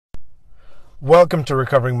Welcome to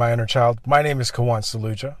Recovering My Inner Child. My name is Kawan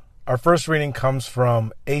Saluja. Our first reading comes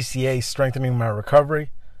from ACA, Strengthening My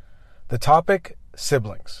Recovery. The topic,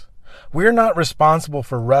 siblings. We are not responsible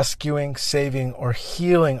for rescuing, saving, or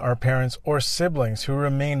healing our parents or siblings who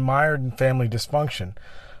remain mired in family dysfunction.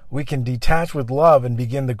 We can detach with love and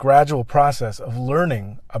begin the gradual process of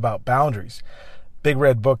learning about boundaries. Big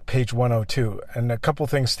Red Book, page 102. And a couple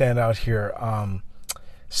things stand out here.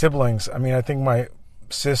 Siblings, I think my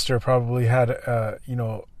sister probably had,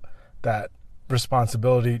 that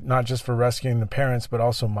responsibility, not just for rescuing the parents, but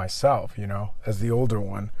also myself, as the older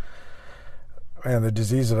one. And the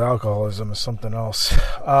disease of alcoholism is something else.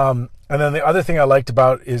 And then the other thing I liked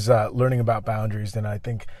about is learning about boundaries. And I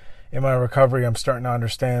think in my recovery, I'm starting to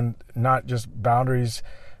understand not just boundaries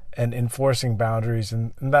and enforcing boundaries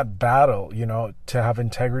and that battle, to have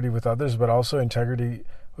integrity with others, but also integrity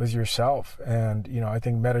with yourself. And, I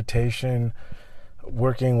think meditation,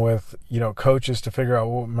 working with, coaches to figure out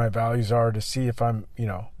what my values are to see if I'm,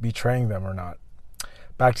 betraying them or not.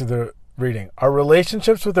 Back to the reading. Our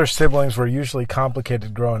relationships with our siblings were usually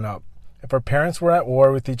complicated growing up. If our parents were at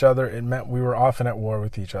war with each other, it meant we were often at war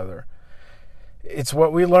with each other. It's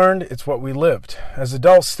what we learned, it's what we lived. As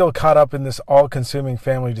adults still caught up in this all-consuming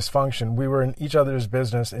family dysfunction, we were in each other's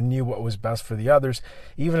business and knew what was best for the others,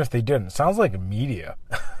 even if they didn't. Sounds like media.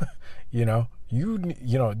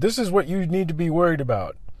 This is what you need to be worried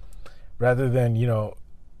about, rather than,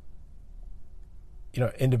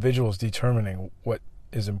 individuals determining what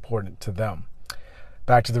is important to them.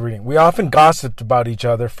 Back to the reading. We often gossiped about each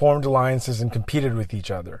other, formed alliances, and competed with each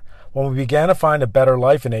other. When we began to find a better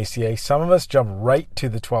life in ACA, some of us jumped right to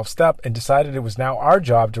the 12th step and decided it was now our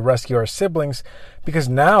job to rescue our siblings because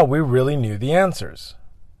now we really knew the answers.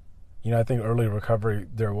 I think early recovery,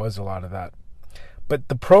 there was a lot of that. But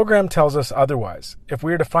the program tells us otherwise. If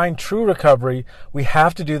we are to find true recovery, we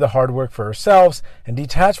have to do the hard work for ourselves and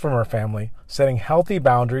detach from our family, setting healthy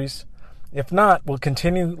boundaries. If not, we'll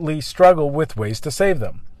continually struggle with ways to save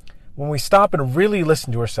them. When we stop and really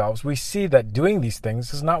listen to ourselves, we see that doing these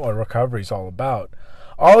things is not what recovery is all about.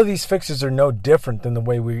 All of these fixes are no different than the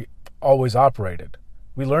way we always operated.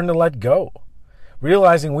 We learn to let go.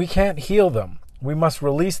 Realizing we can't heal them, we must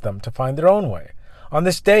release them to find their own way. On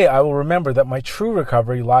this day, I will remember that my true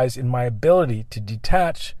recovery lies in my ability to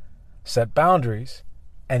detach, set boundaries,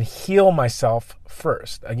 and heal myself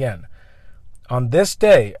first. Again, on this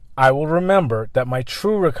day, I will remember that my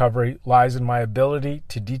true recovery lies in my ability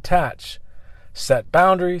to detach, set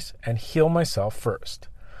boundaries, and heal myself first.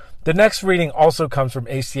 The next reading also comes from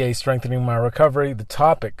ACA, Strengthening My Recovery, the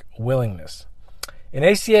topic, willingness. In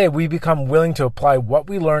ACA, we become willing to apply what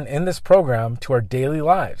we learn in this program to our daily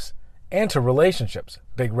lives and to relationships.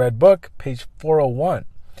 Big Red Book, page 401.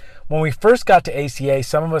 When we first got to ACA,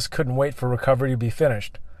 some of us couldn't wait for recovery to be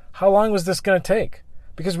finished. How long was this going to take?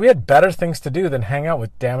 Because we had better things to do than hang out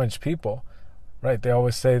with damaged people, right? They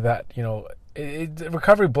always say that,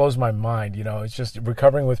 recovery blows my mind, it's just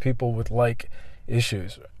recovering with people with like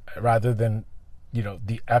issues rather than,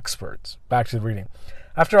 the experts. Back to the reading.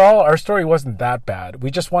 After all, our story wasn't that bad.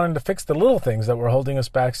 We just wanted to fix the little things that were holding us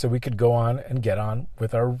back so we could go on and get on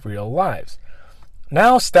with our real lives.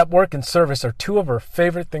 Now, step work and service are two of our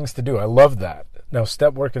favorite things to do. I love that. Now,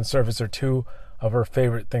 step work and service are two of our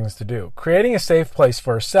favorite things to do. Creating a safe place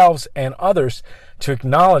for ourselves and others to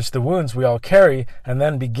acknowledge the wounds we all carry and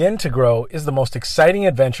then begin to grow is the most exciting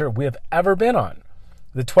adventure we have ever been on.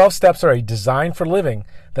 The 12 steps are a design for living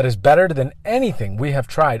that is better than anything we have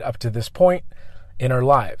tried up to this point in our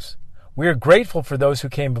lives. We are grateful for those who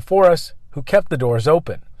came before us, who kept the doors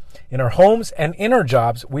open. In our homes and in our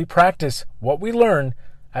jobs, we practice what we learn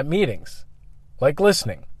at meetings, like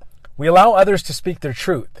listening. We allow others to speak their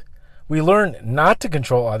truth. We learn not to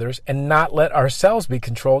control others and not let ourselves be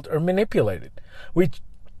controlled or manipulated. We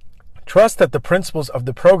trust that the principles of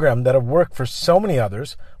the program that have worked for so many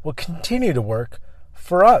others will continue to work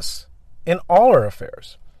for us in all our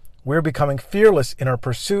affairs. We're becoming fearless in our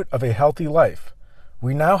pursuit of a healthy life.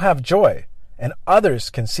 We now have joy, and others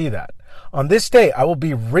can see that. On this day, I will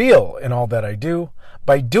be real in all that I do.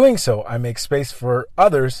 By doing so, I make space for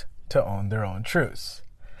others to own their own truths.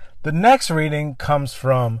 The next reading comes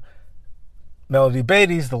from Melody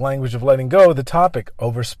Beattie's The Language of Letting Go, the topic,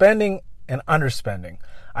 overspending and underspending.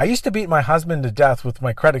 I used to beat my husband to death with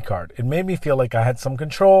my credit card. It made me feel like I had some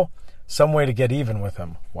control, some way to get even with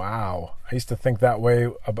him. Wow. I used to think that way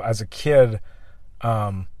as a kid.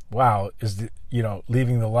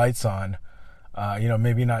 Leaving the lights on,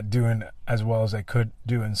 maybe not doing as well as I could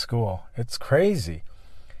do in school. It's crazy.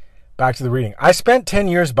 Back to the reading. I spent 10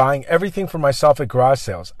 years buying everything for myself at garage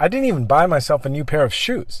sales. I didn't even buy myself a new pair of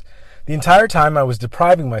shoes. The entire time I was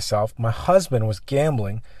depriving myself, my husband was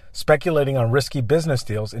gambling, speculating on risky business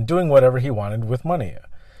deals, and doing whatever he wanted with money.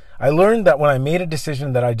 I learned that when I made a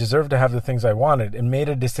decision that I deserved to have the things I wanted and made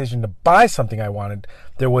a decision to buy something I wanted,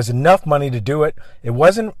 there was enough money to do it. It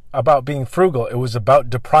wasn't about being frugal. It was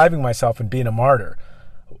about depriving myself and being a martyr.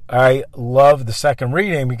 I love the second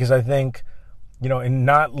reading because I think, in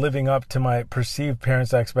not living up to my perceived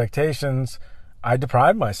parents' expectations, I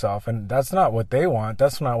deprived myself, and that's not what they want.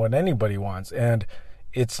 That's not what anybody wants. And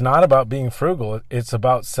it's not about being frugal. It's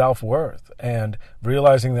about self-worth and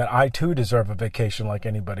realizing that I too deserve a vacation like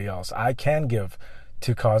anybody else. I can give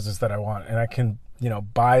to causes that I want, and I can,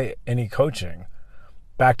 buy any coaching.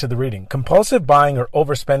 Back to the reading. Compulsive buying or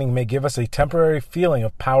overspending may give us a temporary feeling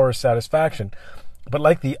of power or satisfaction, but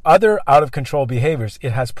like the other out-of-control behaviors,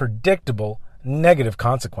 it has predictable negative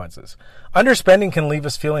consequences. Underspending can leave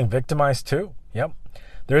us feeling victimized too. Yep.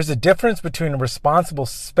 There is a difference between responsible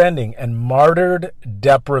spending and martyred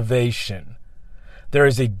deprivation. There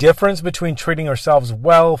is a difference between treating ourselves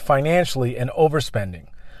well financially and overspending.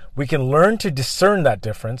 We can learn to discern that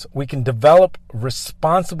difference. We can develop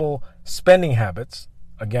responsible spending habits.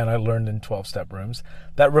 Again, I learned in 12-step rooms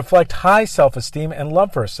that reflect high self-esteem and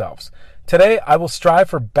love for ourselves. Today, I will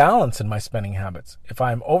strive for balance in my spending habits. If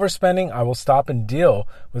I am overspending, I will stop and deal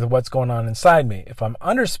with what's going on inside me. If I'm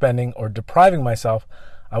underspending or depriving myself,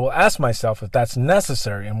 I will ask myself if that's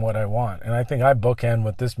necessary and what I want. And I think I bookend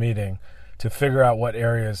with this meeting to figure out what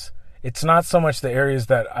areas. It's not so much the areas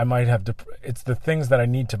that I might have, it's the things that I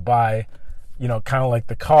need to buy, kind of like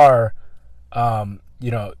the car,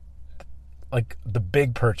 like the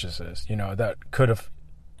big purchases, that could have,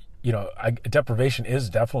 deprivation is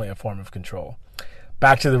definitely a form of control.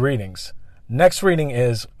 Back to the readings. Next reading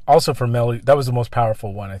is also from Melody. That was the most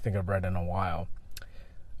powerful one I think I've read in a while,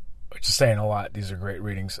 which is saying a lot. These are great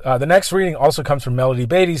readings. The next reading also comes from Melody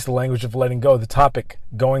Beatty's The Language of Letting Go. The topic,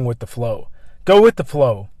 going with the flow. Go with the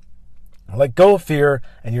flow. Let go of fear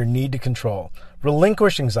and your need to control.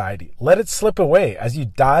 Relinquish anxiety. Let it slip away as you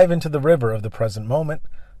dive into the river of the present moment,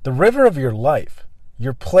 the river of your life,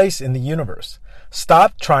 your place in the universe.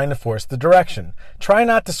 Stop trying to force the direction. Try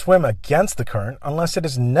not to swim against the current unless it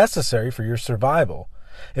is necessary for your survival.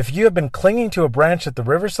 If you have been clinging to a branch at the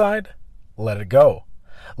riverside, let it go.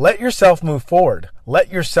 Let yourself move forward.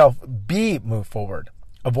 Let yourself be moved forward.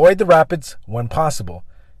 Avoid the rapids when possible.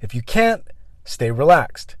 If you can't, stay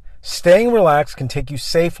relaxed. Staying relaxed can take you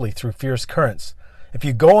safely through fierce currents. If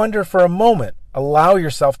you go under for a moment, allow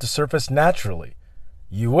yourself to surface naturally.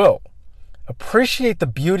 You will. Appreciate the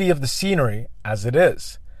beauty of the scenery as it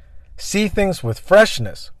is. See things with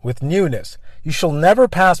freshness, with newness. You shall never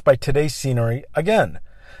pass by today's scenery again.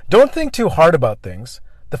 Don't think too hard about things.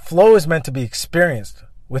 The flow is meant to be experienced.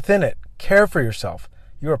 Within it, care for yourself.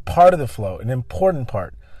 You are part of the flow, an important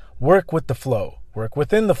part. Work with the flow. Work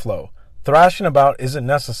within the flow. Thrashing about isn't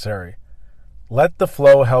necessary. Let the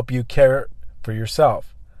flow help you care for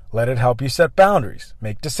yourself. Let it help you set boundaries,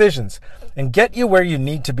 make decisions, and get you where you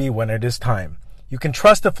need to be when it is time. You can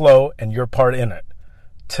trust the flow and your part in it.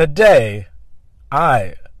 Today,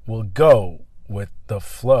 I will go with the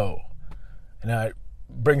flow. And that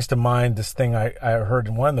brings to mind this thing I heard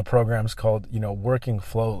in one of the programs called, working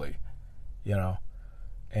flowly,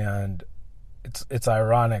 and it's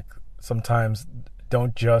ironic. Sometimes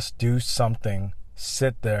don't just do something,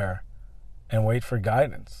 sit there and wait for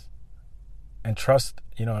guidance and trust.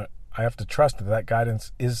 I have to trust that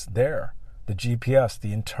guidance is there. The GPS,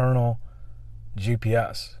 the internal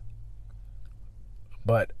GPS.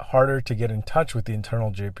 But harder to get in touch with the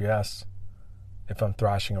internal GPS if I'm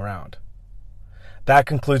thrashing around. That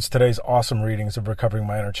concludes today's awesome readings of Recovering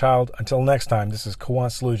My Inner Child. Until next time, this is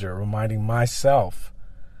Kawan Sluja reminding myself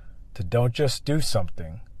to don't just do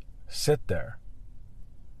something, sit there,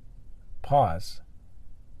 pause,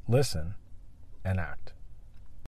 listen, and act.